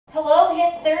Hello,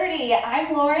 Hit 30.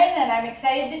 I'm Lauren and I'm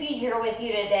excited to be here with you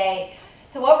today.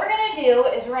 So what we're going to do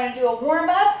is we're going to do a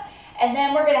warm-up and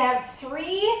then we're going to have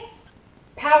 3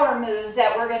 power moves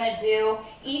that we're going to do.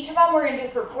 Each of them we're going to do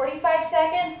for 45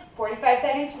 seconds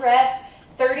rest,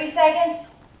 30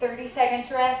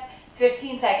 seconds rest,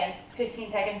 15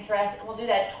 seconds rest. And we'll do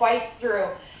that twice through.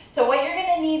 So what you're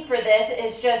going to need for this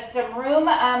is just some room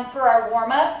for our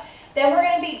warm-up. Then we're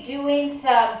going to be doing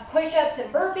some push-ups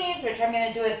and burpees, which I'm going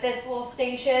to do at this little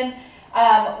station.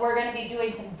 We're going to be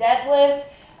doing some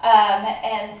deadlifts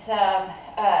and some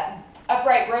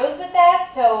upright rows with that,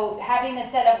 so having a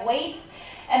set of weights.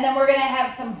 And then we're going to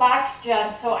have some box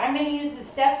jumps, so I'm going to use the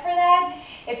step for that.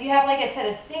 If you have like a set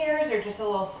of stairs or just a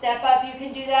little step up, you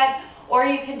can do that, or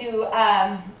you can do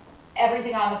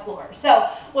everything on the floor. So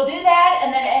we'll do that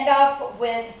and then end off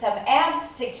with some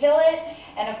abs to kill it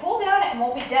and a cool down, and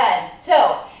we'll be done.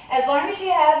 So as long as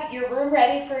you have your room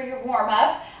ready for your warm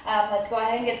up, let's go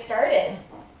ahead and get started.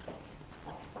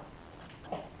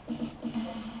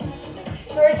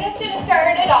 So we're just going to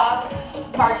start it off,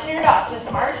 marching it off, just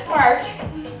march, march.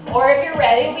 Or if you're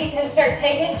ready, we can start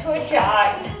taking it to a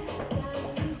jog.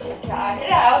 Jog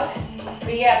it out.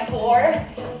 We have 4,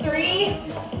 3,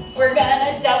 we're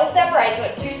gonna double step right, so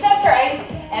it's 2 steps right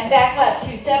and back left,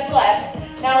 2 steps left.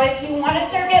 Now if you want to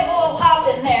start getting a little hop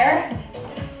in there,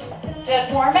 just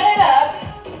warming it up,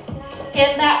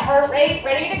 getting that heart rate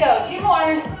ready to go. 2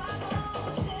 more.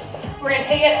 We're gonna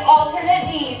take it alternate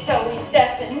knees, so we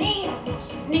step in knee,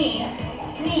 knee,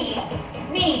 knee,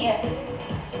 knee.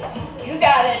 You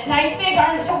got it. Nice big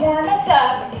arms to warm us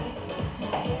up.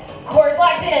 Core's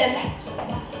locked in.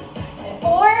 And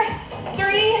 4,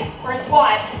 3, we're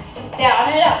squat. Down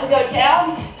and up. We go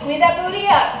down, squeeze that booty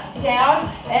up, down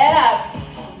and up.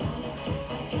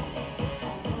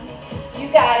 You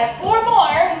got it. 4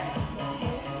 more.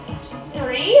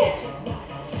 3,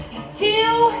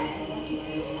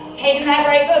 2, taking that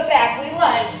right foot back. We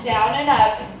lunge, down and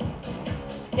up,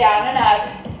 down and up.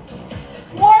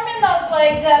 Warming those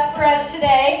legs up for us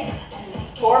today.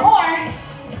 4 more.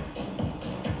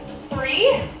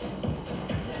 3,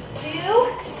 2,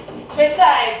 switch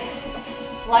sides.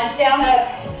 Lunge down up.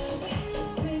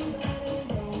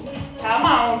 Come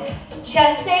on.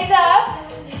 Chest stays up.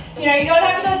 You know, you don't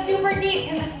have to go super deep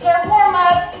because this is our warm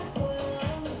up.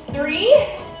 3,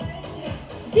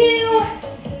 2,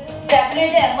 stepping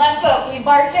it in. Left foot. We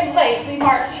march in place. We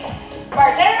march.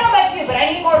 March. I don't know about you, but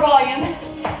I need more volume.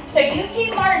 So you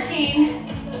keep marching.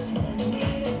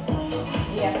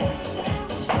 Yep.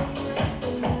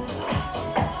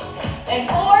 And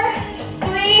 4,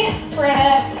 3, we're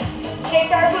gonna kick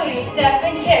our booty, step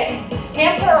and kick,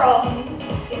 hand curl.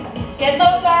 Get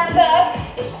those arms up.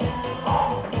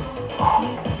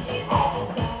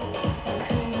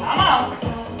 Come on.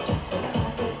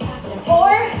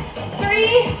 4,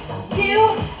 3,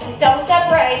 2, double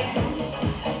step right.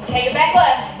 Take it back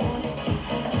left.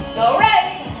 Go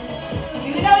right.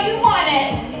 You know you want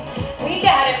it. We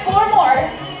got it. 4 more.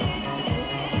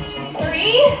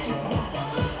 3,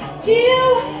 2,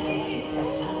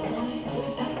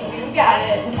 you got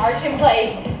it. March in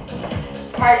place.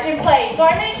 March in place. So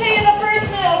I'm going to show you the first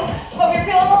move. Hope you're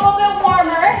feeling a little bit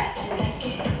warmer.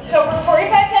 So for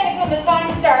 45 seconds when the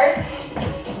song starts,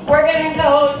 we're going to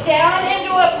go down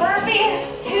into a burpee,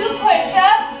 2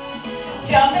 push-ups,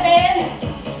 jumping in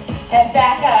and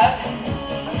back up.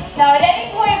 Now at any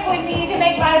point if we need to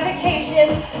make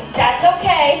modifications, that's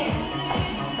okay.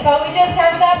 But we just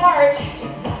start with that march.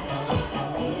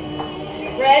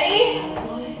 Ready?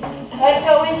 Let's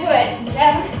go into it.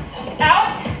 Down, out,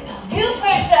 2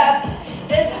 push-ups.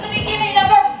 This is the beginning of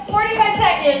our 45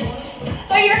 seconds.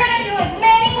 So you're going to do as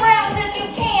many rounds as you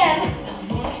can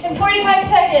in 45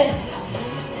 seconds.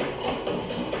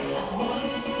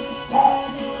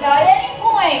 Now at any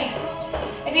point,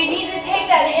 if you need to take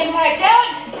that impact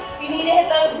out, if you need to hit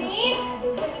those knees,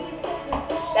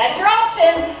 that's your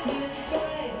options.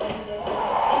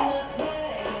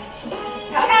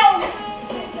 Come on.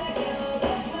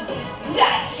 You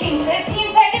got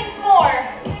 15 seconds more.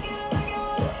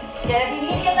 Yeah, if you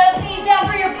need to get those knees down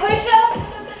for your push-ups,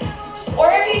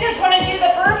 or if you just want to do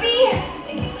the burpee,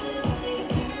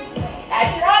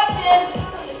 that's your options.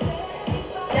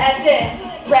 That's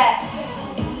it. Rest.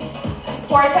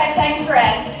 45 seconds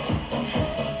rest.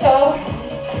 So,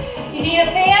 you need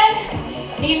a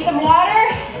fan, need some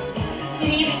water, you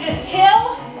need to just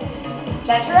chill,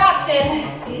 that's your option.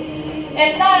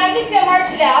 If not, I'm just going to march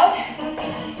it out.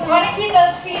 We want to keep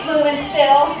those feet moving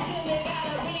still.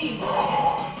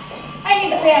 I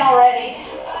need the fan already.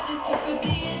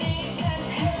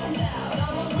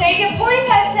 So you get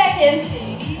 45 seconds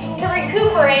to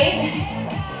recuperate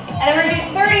And then we're gonna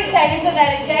do 30 seconds of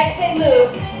that exact same move.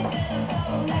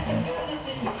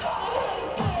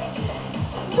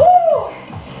 Woo!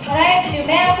 And I have to do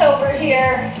math over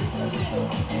here.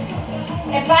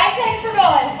 In 5 seconds we're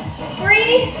going.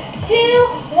 3,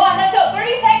 2, 1, let's go.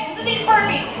 30 seconds of these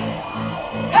burpees.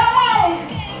 Come on.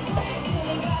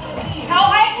 How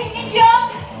high can you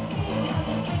jump?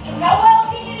 How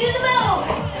well can you do the move?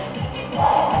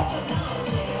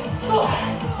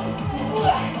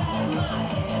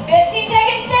 15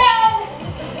 seconds down.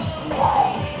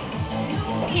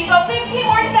 Keep going 15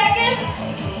 more seconds.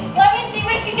 Let me see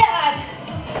what you got.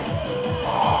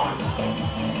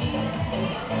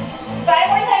 5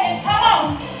 more seconds, come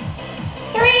on.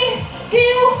 3, 2,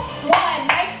 1,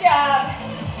 nice job.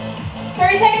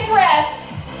 30 seconds rest.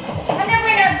 I'm gonna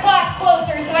bring our clock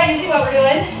closer so I can see what we're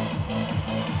doing.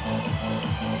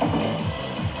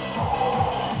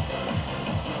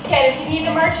 Okay, if you need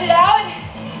to march it out,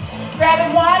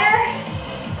 grabbing water,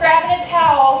 grabbing a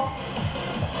towel.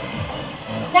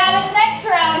 Now this next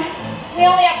round, we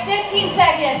only have 15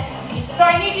 seconds, so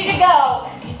I need you to go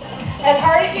as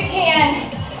hard as you can,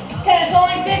 because it's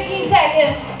only 15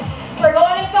 seconds. We're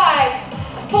going in 5,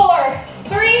 4,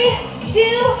 3,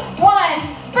 2,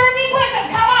 1. Burpee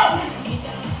push-ups, come on.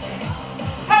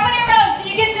 How many rounds can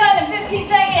you get done in 15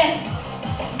 seconds?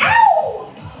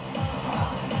 Ow!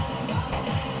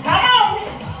 Come on.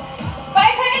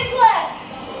 5 seconds left.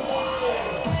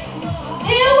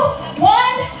 2,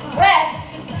 1,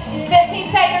 rest.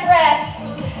 15-second rest.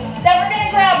 Then we're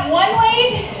gonna grab one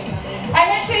weight. I'm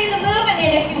gonna show you the move, and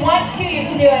then if you want to, you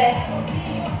can do it.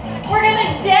 We're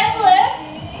gonna deadlift.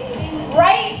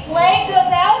 Right leg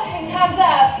goes out and comes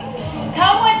up.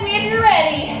 Come with me if you're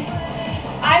ready.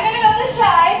 I'm gonna go this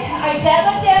side. I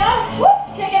deadlift down, whoop,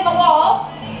 kicking the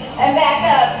wall, and back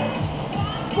up.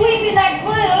 Squeezing that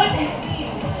glute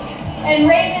and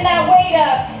raising that weight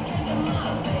up.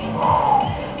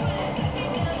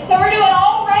 So we're doing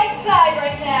all right side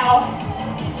right now.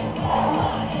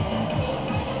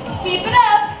 Keep it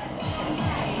up.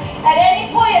 At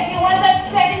any point, if you want that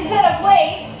second set of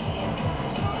weights,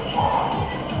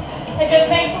 it just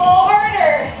makes it a little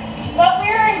harder. But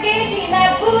we're engaging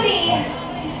that booty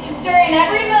during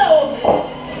every move.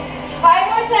 5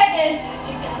 more seconds.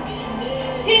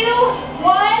 2,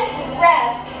 1,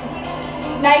 rest.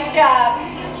 Nice job.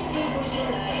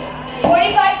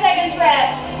 45 seconds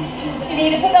rest. You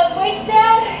need to put those weights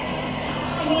down.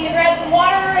 You need to grab some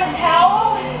water or a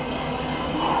towel.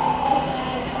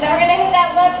 Then we're gonna hit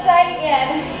that left side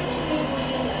again.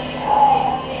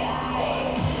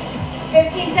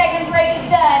 15-second break is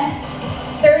done.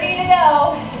 30 to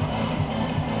go.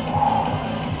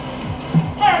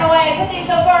 I don't know why I put these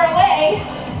so far away.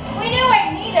 We knew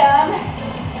I'd need them.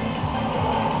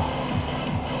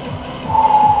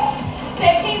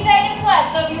 15 seconds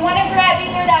left, so if you want to grab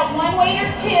either that one weight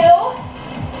or two.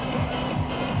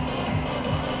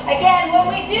 Again, when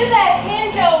we do that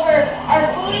hinge over, our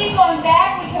booty's going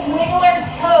back, we can wiggle our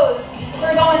toes.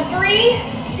 We're going 3,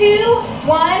 2,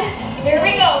 1. Here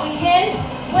we go. We hinge,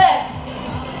 lift,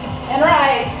 and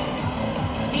rise.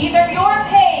 These are your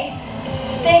pace.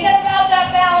 Thinking about that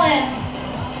balance.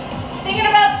 Thinking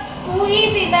about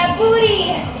squeezing that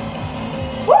booty.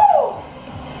 Woo!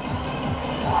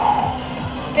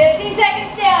 15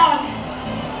 seconds down.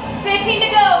 15 to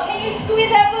go. Can you squeeze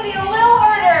that booty a little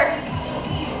harder?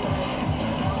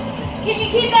 Can you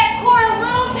keep that core a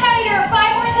little tighter?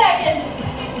 5 more seconds.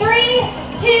 3,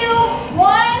 2,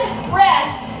 1,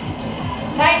 rest.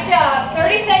 Nice job.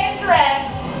 30 seconds rest.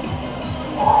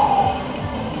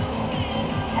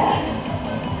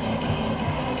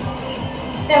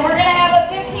 Then we're going to have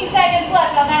a 15 seconds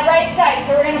left on that right side.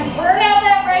 So we're going to burn out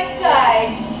that right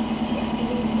side.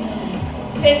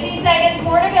 15 seconds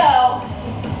more to go.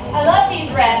 I love these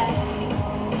rests.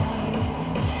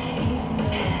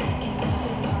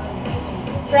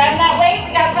 Grab that weight.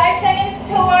 We got 5 seconds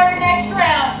to our next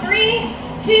round. 3,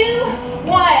 2,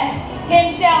 1.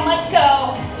 Hinge down. Let's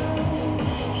go.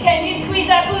 Can you squeeze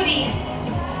that booty?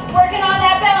 Working on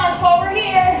that balance while we're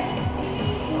here.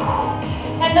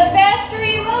 And the faster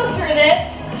you move through this,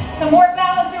 the more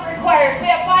balance it requires. We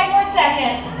have 5 more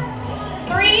seconds.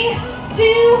 3,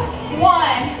 2,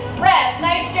 1. Rest.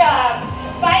 Nice job.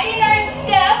 Finding our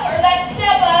step or that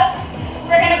step up,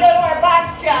 we're going to go to our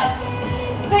box jumps.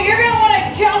 So you're going to want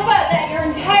to jump up that your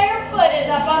entire foot is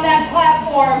up on that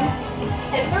platform.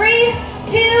 And 3,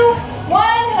 2, 1.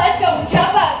 Let's go.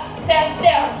 Jump up. Step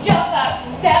down. Jump up.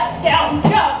 Step down.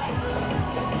 Jump.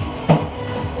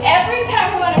 Every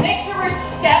time we want to make sure we're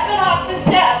stepping off the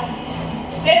step.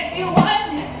 If you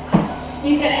want,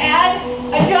 you can add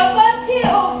a jump up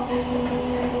too.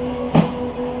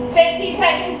 15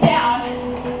 seconds down.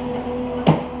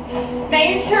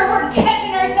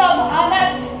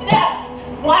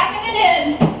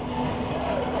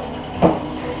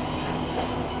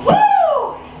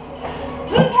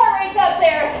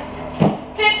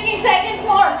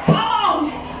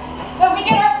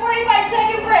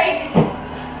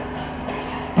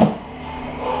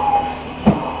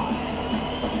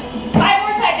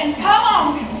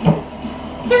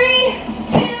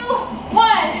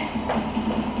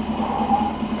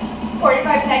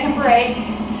 45-second break.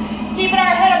 Keeping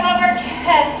our head above our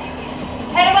chest,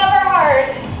 head above our heart.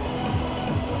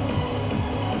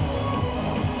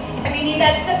 If you need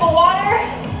that sip of water,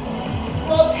 a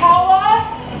little towel off,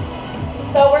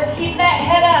 but we're keeping that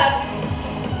head up.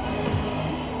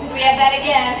 Because we have that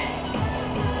again.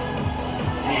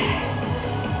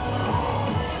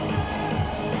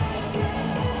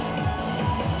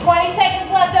 20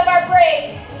 seconds left of our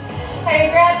break. Are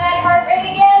you grabbing that heart rate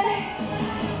again?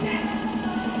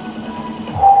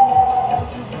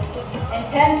 And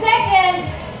 10 seconds.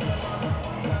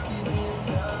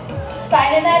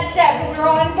 Finding that step because we're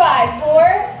on 5,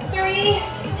 4, 3,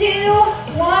 2,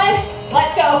 1.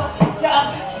 Let's go.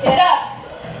 Jump it up.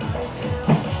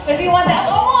 If you want that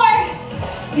little more,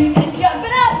 you can jump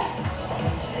it up.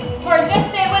 Or just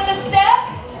stay with the step.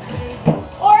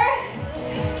 Or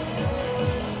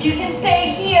you can stay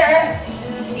here,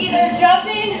 either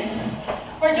jumping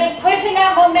or just pushing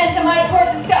that momentum up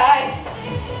towards the sky.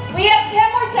 We have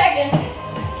 10 more seconds.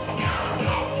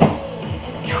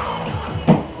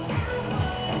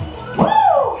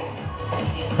 Woo!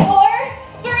 4,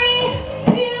 3,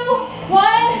 2,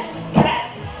 1,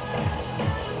 rest.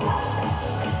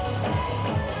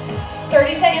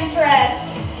 30 seconds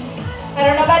rest. I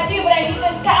don't know about you, but I need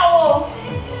this towel.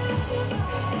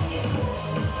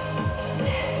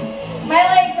 My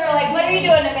legs are like, what are you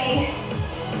doing to me?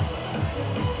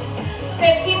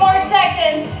 15 more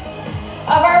seconds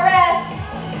of our rest.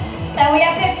 Then we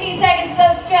have 15 seconds of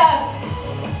those jumps.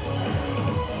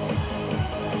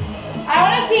 I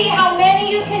want to see how many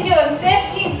you can do in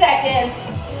 15 seconds.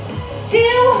 2,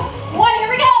 1, here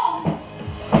we go.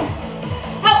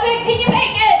 How big can you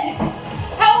make it?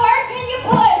 How hard can you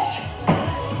push?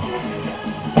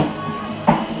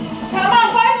 Come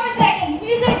on, 5 more seconds.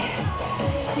 Music.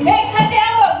 You may cut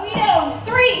down, but we don't.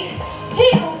 3,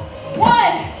 2,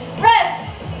 1, rest.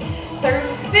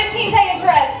 15 seconds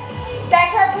rest.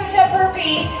 Back to our push-up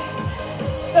burpees.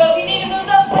 So if you need to move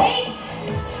those weights,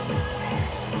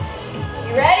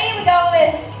 you ready? We go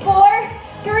in 4,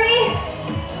 3,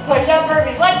 push-up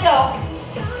burpees. Let's go.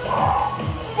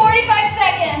 45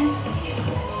 seconds.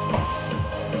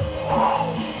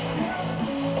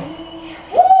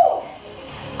 Woo!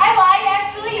 I lied,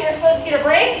 actually. You were supposed to get a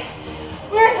break.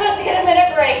 We were supposed to get a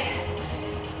minute break.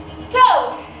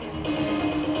 So,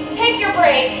 take your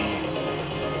break.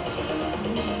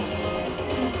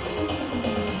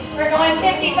 We're going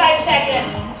 55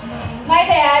 seconds. My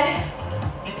bad.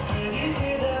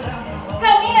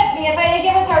 How mean of me if I didn't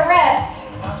give us our rest.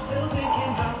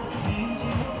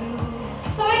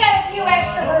 So we got a few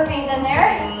extra burpees in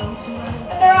there,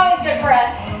 but they're always good for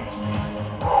us.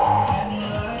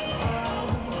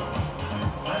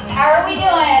 How are we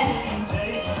doing?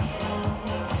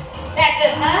 That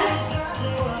good, huh?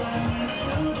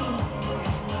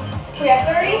 We have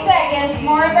 30 seconds,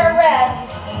 more of our rest.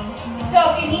 So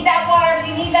if you need that water, if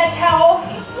you need that towel,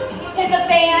 hit the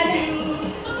fan,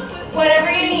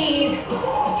 whatever you need.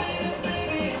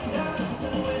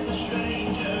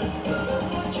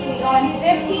 We go in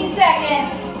 15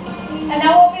 seconds, and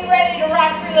then we'll be ready to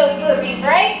rock through those burpees,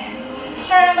 right?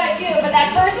 I don't know about you, but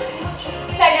that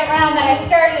second round that I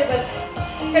started was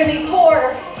gonna be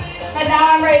poor. But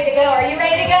now I'm ready to go. Are you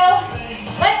ready to go?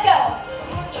 Let's go.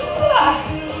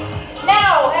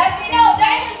 Now, as we know,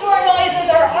 dinosaur noises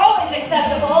are always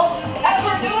acceptable as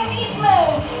we're doing these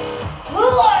moves.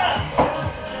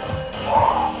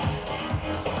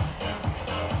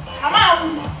 Come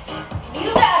on.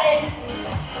 You got it.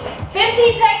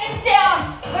 15 seconds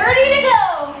down. 30 to go.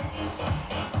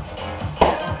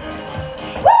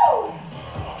 Woo!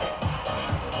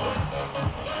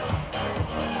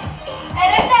 And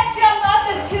if that jump up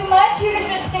is too much, you can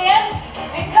just stand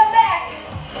and come back.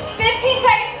 15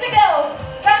 seconds to go.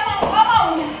 Come on, come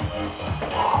on.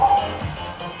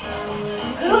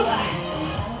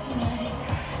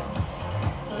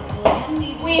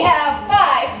 We have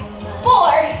 5,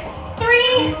 4,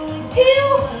 3, 2,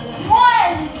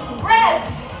 1.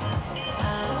 Rest.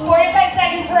 45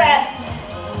 seconds rest.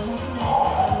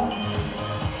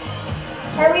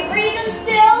 Are we breathing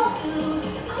still?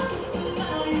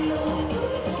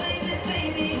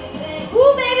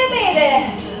 Ooh, baby, baby.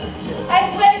 I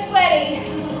sweaty.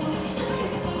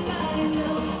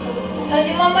 So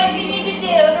do what you need to do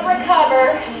to recover.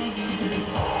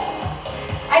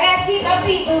 I gotta keep my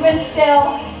feet moving still.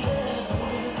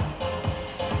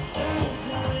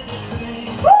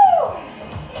 Woo!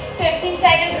 15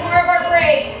 seconds more of our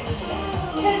break.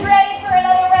 Who's ready for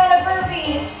another round of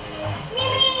burpees? Me.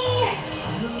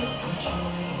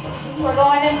 We're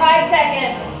going in 5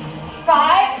 seconds.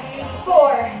 5,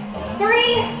 4,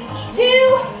 3,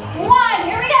 2, 1.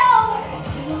 Here we go.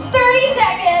 30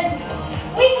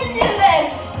 We can do this.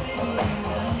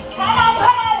 Come on,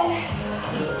 come on.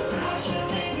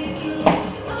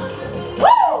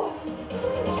 Woo!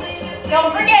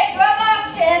 Don't forget, you have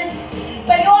options,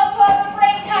 but you also have a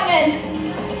break coming.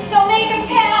 So make them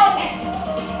count.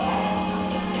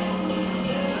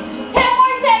 10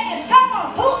 more seconds, come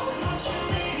on.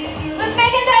 Let's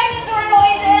make dinosaur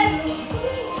noises.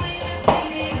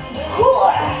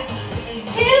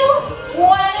 2, 1,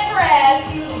 and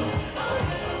rest.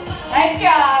 Nice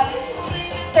job.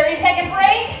 30-second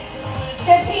break,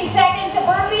 15 seconds of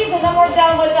burpees, and then we're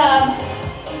done with them.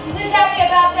 Who's happy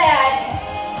about that?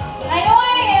 I know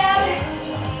I am.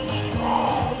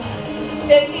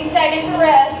 15 seconds of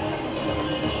rest.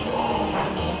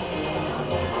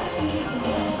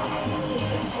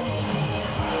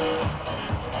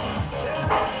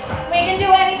 We can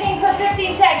do anything for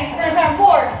 15 seconds. We're gonna start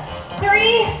 4,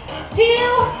 3,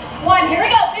 2, 1. Here we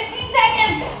go, 15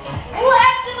 seconds.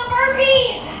 Last of the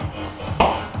burpees.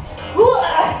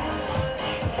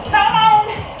 Come on.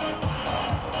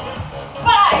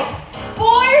 5,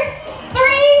 4,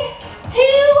 3, 2,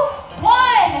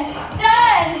 1.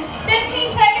 Done.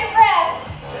 15-second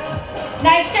rest.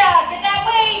 Nice job. Get that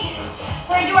weight.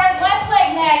 We're gonna do our left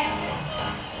leg next.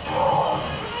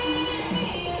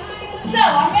 So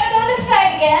I'm gonna go this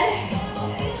side again.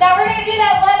 Now we're gonna do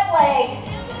that left leg.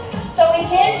 So we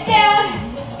hinge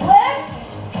down, lift,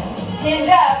 hinge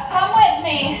up. Come with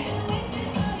me.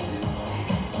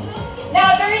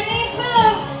 Now during these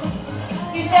moves,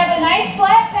 you should have a nice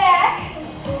flat back.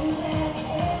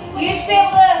 You should be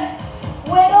able to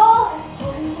wiggle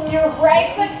your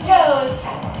right foot's toes.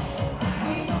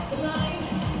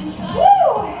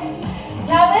 Woo!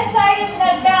 Now this side isn't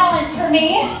as balanced for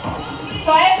me,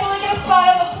 so I have to look at a spot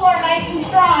on the floor nice and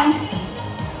strong.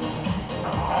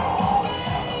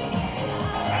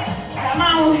 Come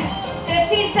on,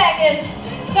 15 seconds.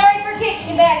 Sorry for kicking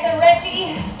you back there,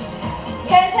 Reggie.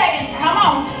 10 seconds, come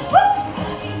on. Woo!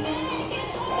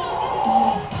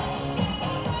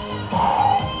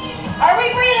 Are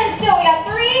we breathing still? We got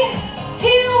 3, 2,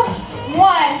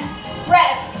 1.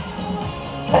 Rest.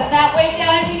 Put that weight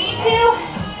down if you need to.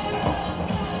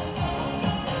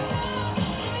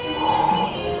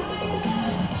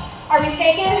 Are we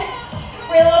shaking?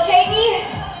 We're a little shaky?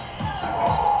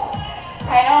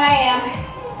 I know I am.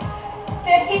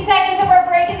 15 seconds of our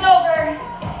break is over.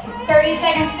 30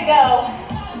 seconds to go.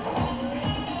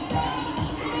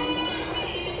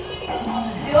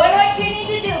 Doing what you need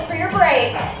to do for your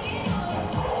break.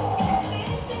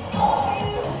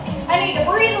 I need to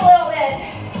breathe a little bit.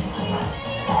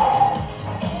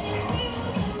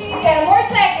 10 more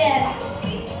seconds.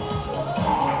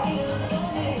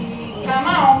 Come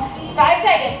on. 5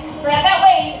 seconds. Grab that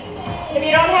weight. If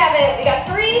you don't have it, we got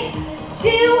 3,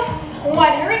 2,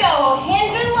 1. Here we go.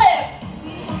 Hinge and lift.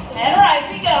 And rise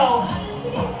we go.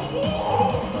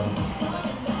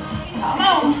 Come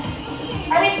on.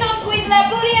 Are we still squeezing that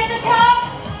booty at the top?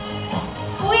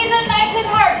 Squeeze it nice and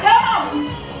hard. Come on.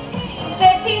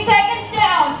 15 seconds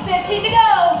down. 15 to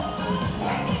go.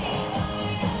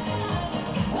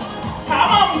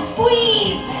 Come on.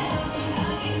 Squeeze.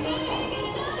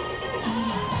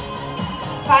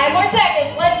 5 more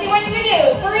seconds. Let's see what you can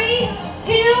do. 3,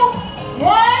 2,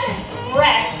 1.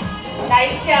 Rest.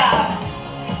 Nice job.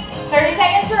 30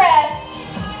 seconds rest.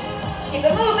 Keep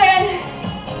it moving.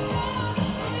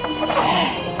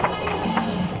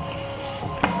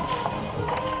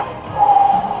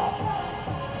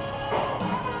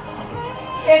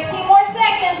 15 more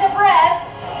seconds of rest.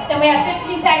 Then we have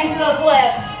 15 seconds of those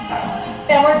lifts.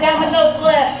 Then we're done with those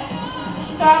lifts.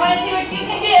 So I want to see what you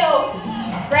can do.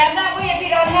 Grab that weight if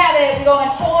you don't have it. We're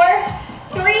going 4,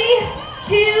 3,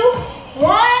 2,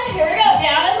 1. Here we go.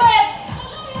 Down and lift.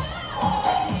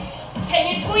 Can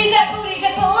you squeeze that booty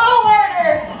just a little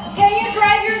harder? Can you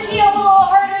drive your heels a little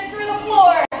harder through the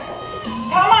floor?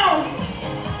 Come on.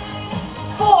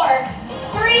 4,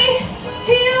 3,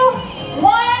 2,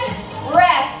 1.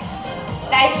 Rest.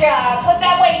 Nice job. Put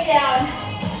that weight down.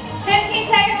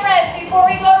 15-second rest before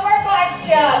we go to our box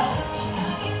jumps.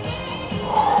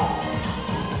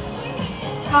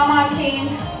 Come on,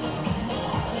 team.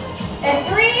 And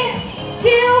 3,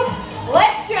 2,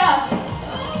 let's jump.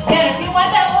 And if you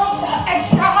want that little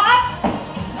extra hop,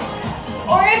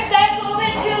 or if that's a little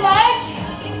bit too much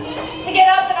to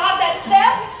get up and off that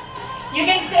step, you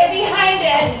can stay behind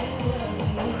it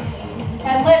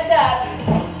and lift up.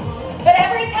 But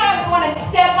every time we want to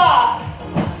step off.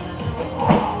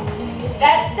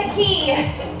 That's the key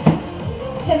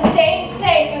to staying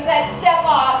safe, is that step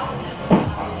off.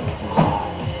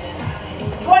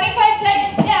 25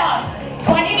 seconds down,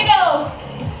 20 to go.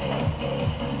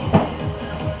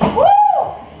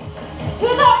 Woo!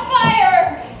 Who's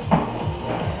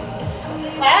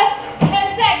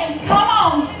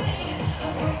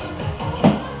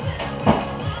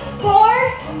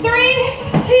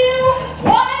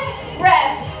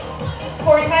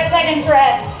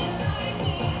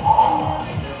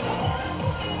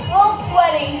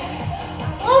sweaty.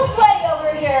 A little sweaty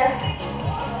over here.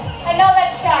 I know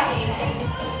that's shocking.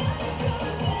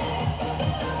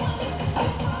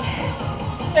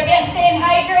 So again, staying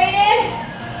hydrated.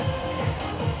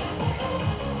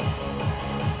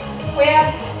 We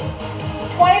have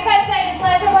 25 seconds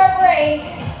left of our break.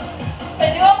 So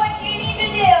doing what you need to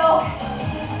do.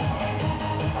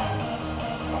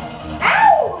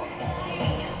 Ow!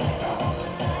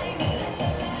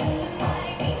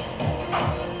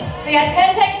 We got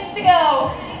 10 seconds to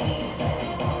go.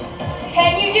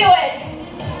 Can you do it?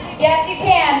 Yes, you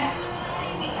can.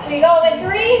 We go in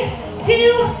 3,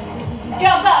 2,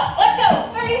 jump up. Let's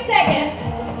go. 30 seconds.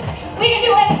 We can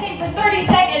do anything for 30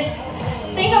 seconds.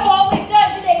 Think of all we've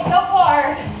done today so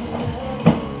far.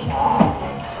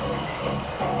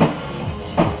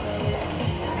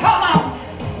 Come on.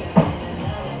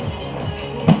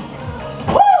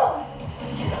 Woo!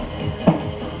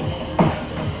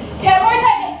 10 more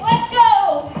seconds. Let's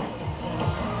go.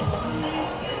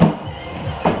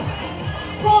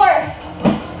 4,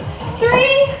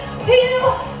 3, 2,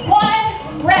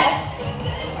 1. Rest.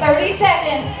 30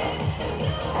 seconds.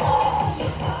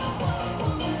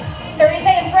 30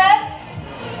 seconds rest.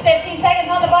 15 seconds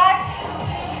on the box.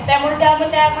 Then we're done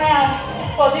with that round.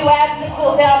 We'll do abs to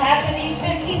cool down after these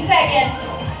 15 seconds.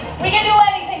 We can do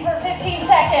anything for 15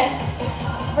 seconds.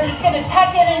 We're just gonna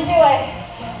tuck in and do it.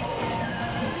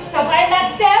 So find that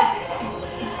step,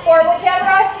 or whichever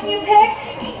option you picked.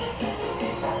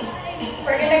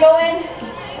 We're gonna go in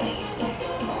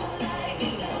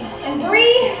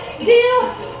 3,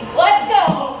 2, let's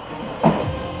go.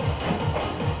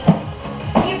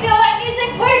 You feel that music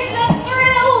pushing us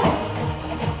through?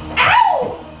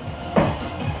 Ow!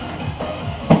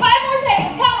 5 more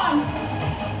seconds, come on.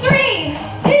 3,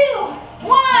 2,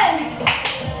 1.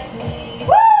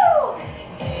 Woo!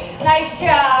 Nice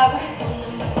job.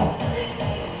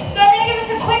 So I'm gonna give us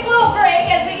a quick little break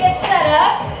as we get set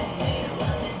up.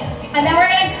 And then we're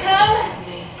gonna come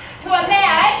to a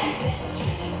mat,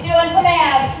 doing some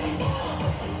abs.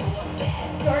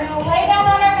 So we're gonna lay down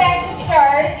on our back to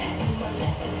start.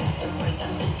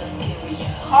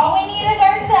 All we need is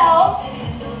ourselves.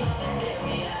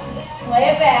 Lay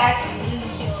it back.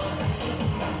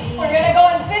 We're gonna go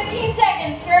in 15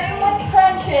 seconds, starting with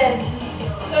crunches.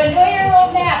 So enjoy your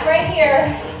little nap right here.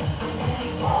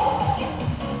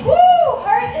 Woo!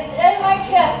 Heart is in my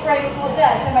chest right now. Well,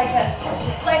 that's in my chest.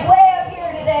 It's like way up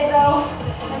here today though.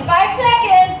 In 5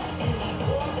 seconds.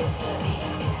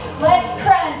 Let's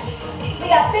crunch. We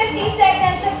got 50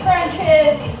 seconds of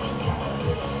crunches.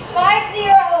 5,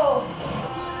 0.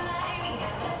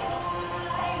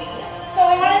 So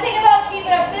we want to think about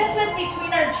keeping a fist width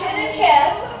between our chin and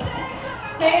chest.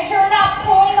 Making sure we're not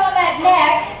pulling on that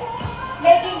neck.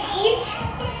 Making each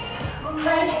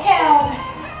crunch count.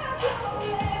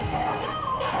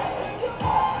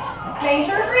 Make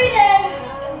sure to breathe in.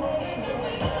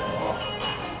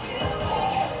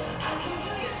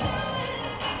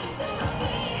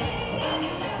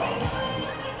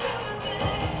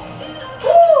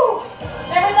 Woo!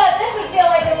 Never thought this would feel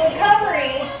like a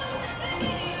recovery.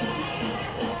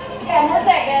 10 more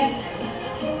seconds.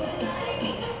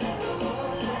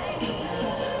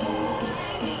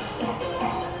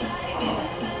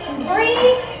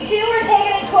 3, 2, we're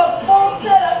taking it to a full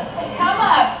sit-up. Come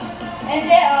up and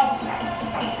down.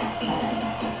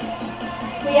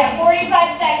 We have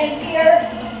 45 seconds here.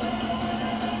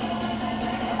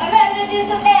 I'm having to do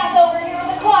some math over here on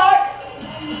the clock,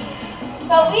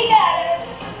 but we got it.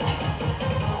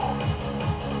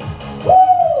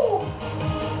 Woo!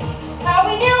 How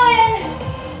we doing?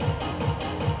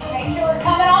 Make sure we're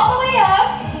coming all the way up.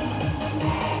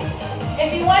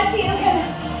 If you want to, you can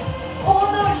pull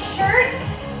those shirts.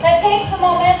 That takes the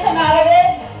momentum out of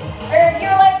it. Or if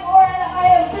you're like, Lauren,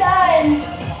 I am done.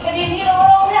 If you need a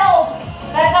little help,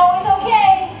 that's always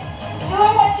okay.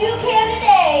 Doing what you can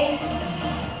today.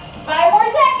 5 more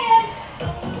seconds.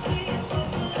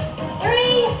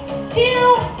 3,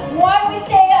 2, 1. We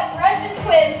stay up. Russian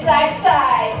twist, side to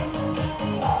side.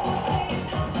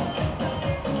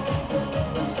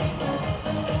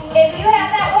 If you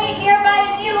have that weight nearby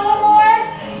and need a little more,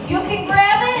 you can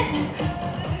grab it.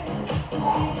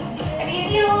 If you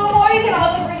need a little more, you can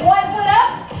also bring one foot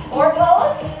up or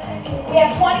both. We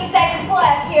have 20 seconds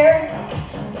left here.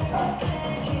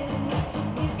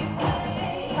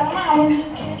 Come on.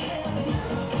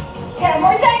 10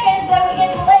 more seconds, then we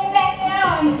get to lay back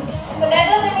down. But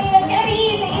that doesn't mean it's going to be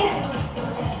easy.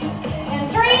 And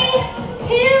 3,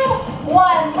 2,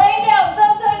 1. Lay down,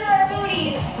 thumbs under our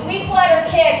booties. We flutter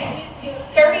kick.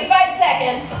 35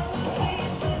 seconds.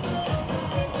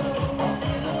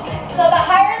 So the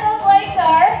higher those legs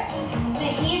are, the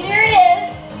easier it is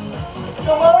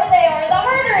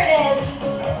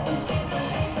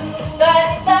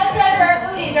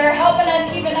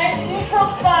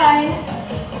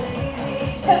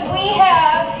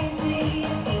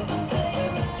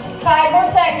 5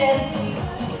 more seconds.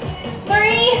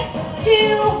 3,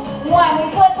 2, 1. We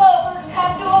flip over,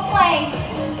 come to a plank.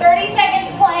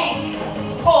 30-second plank.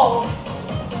 Hold.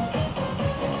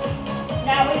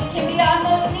 Now we can be on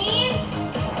those knees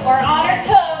or on our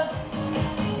toes.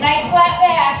 Nice flat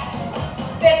back.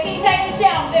 15 seconds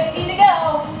down, 15 to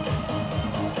go.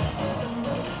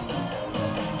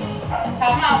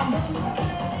 Come on.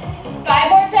 5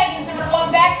 more seconds and we're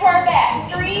going back to our back.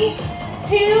 3,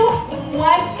 2,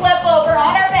 1. Flip over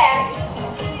on our backs.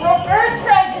 Reverse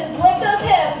crunches, lift those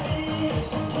hips.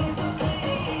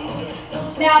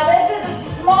 Now this is a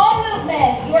small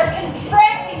movement. You are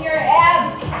contracting your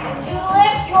abs to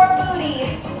lift your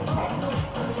booty.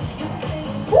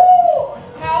 Woo!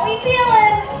 How are we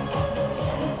feeling?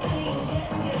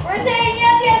 We're saying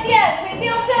yes, yes, yes. We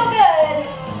feel so good.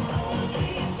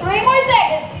 3 more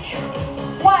seconds.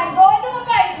 1, go into a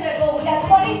bicycle. We got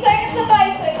 20 seconds of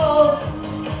bicycles.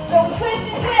 So twist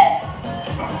and twist.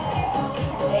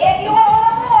 If you want a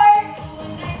little more,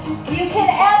 you can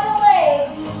add the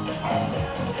legs.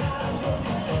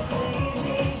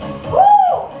 Woo!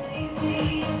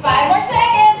 5 more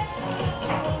seconds.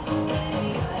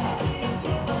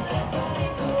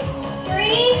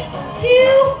 3,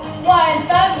 2, 1.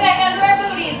 Thumbs back under our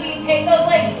booties. We can take those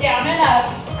legs down and up.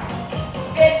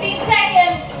 15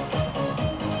 seconds.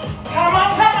 Come on,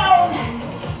 come on.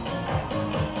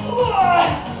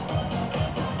 Ooh.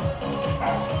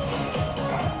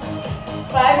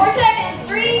 5 more seconds.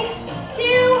 3, 2,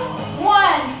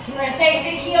 1. We're going to take the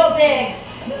heel digs.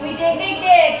 We dig, dig,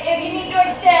 dig. If you need to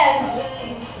extend,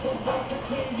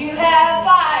 you have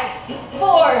 5,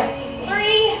 4,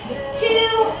 3,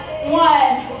 2,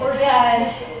 1. We're done.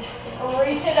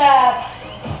 Reach it up.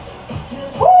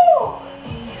 Woo!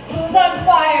 Who's on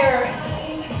fire?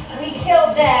 We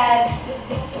killed that.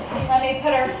 Let me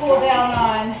put our cool down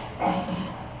on.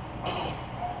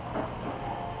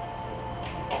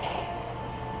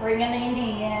 Bringing the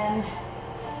knee in.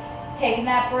 Taking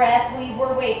that breath we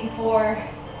were waiting for.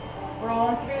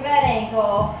 Rolling through that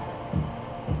ankle.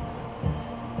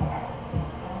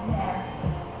 One more.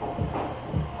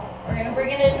 We're going to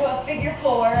bring it into a figure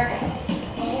 4.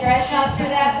 Stretch out through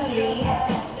that booty.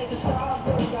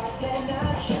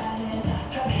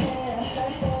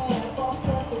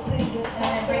 And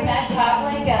then bring that top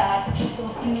leg up.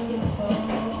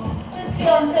 This is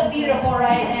feeling so beautiful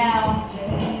right now.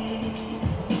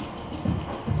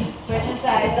 Switching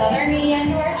sides, other knee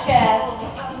into our chest.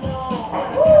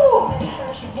 Woo!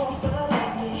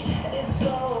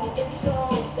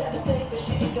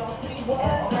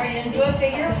 And we'll bring it into a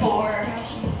figure 4.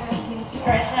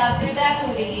 Stretching out through that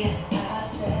booty. And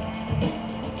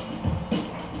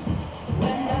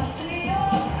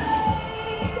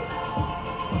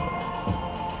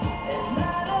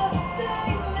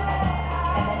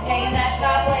then taking that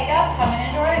top leg up, coming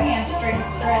into our hamstring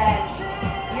stretch.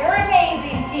 You're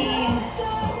amazing, team.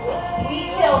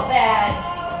 We killed that.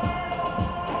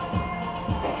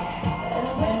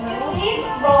 And release,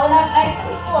 rolling up nice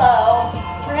and slow.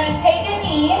 We're going to take a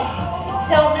knee,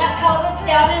 tilt that pelvis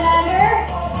down and under,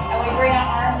 and we bring our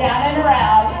arm down and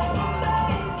around.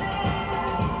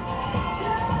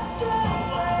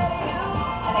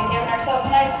 And then giving ourselves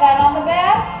a nice pat on the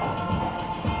back.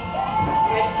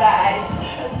 Switch sides.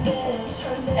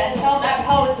 Then tilt that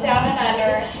pelvis down and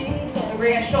under. We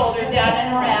bring our shoulders down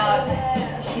and around.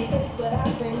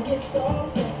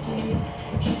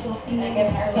 And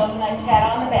giving ourselves a nice pat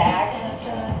on the back.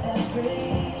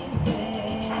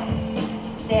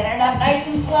 Standing up nice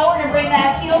and slow. We're going to bring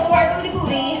that heel to our booty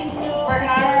booty. Working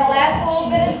on our last little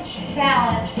bit of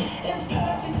balance.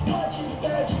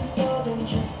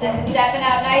 Then stepping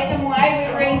out nice and wide.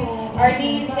 We bring our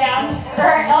knees down, or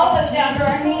our elbows down to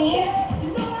our knees.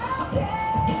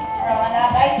 Rolling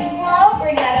out nice and slow.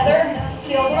 Bring that other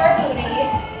heel to our booty.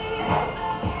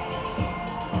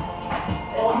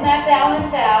 Holding that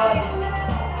balance out.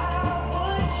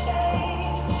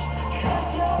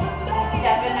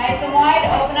 Stepping nice and wide,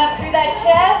 open up through that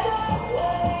chest.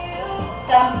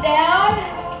 Thumbs down.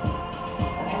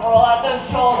 And roll out those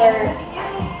shoulders.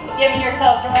 Giving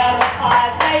yourselves a round of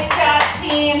applause. Nice job,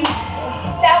 team.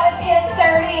 That was hit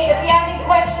 30. If you have any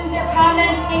questions or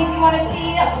comments, things you want to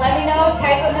see, let me know.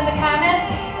 Type them in the comments.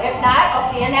 If not, I'll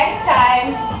see you next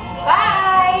time. Bye.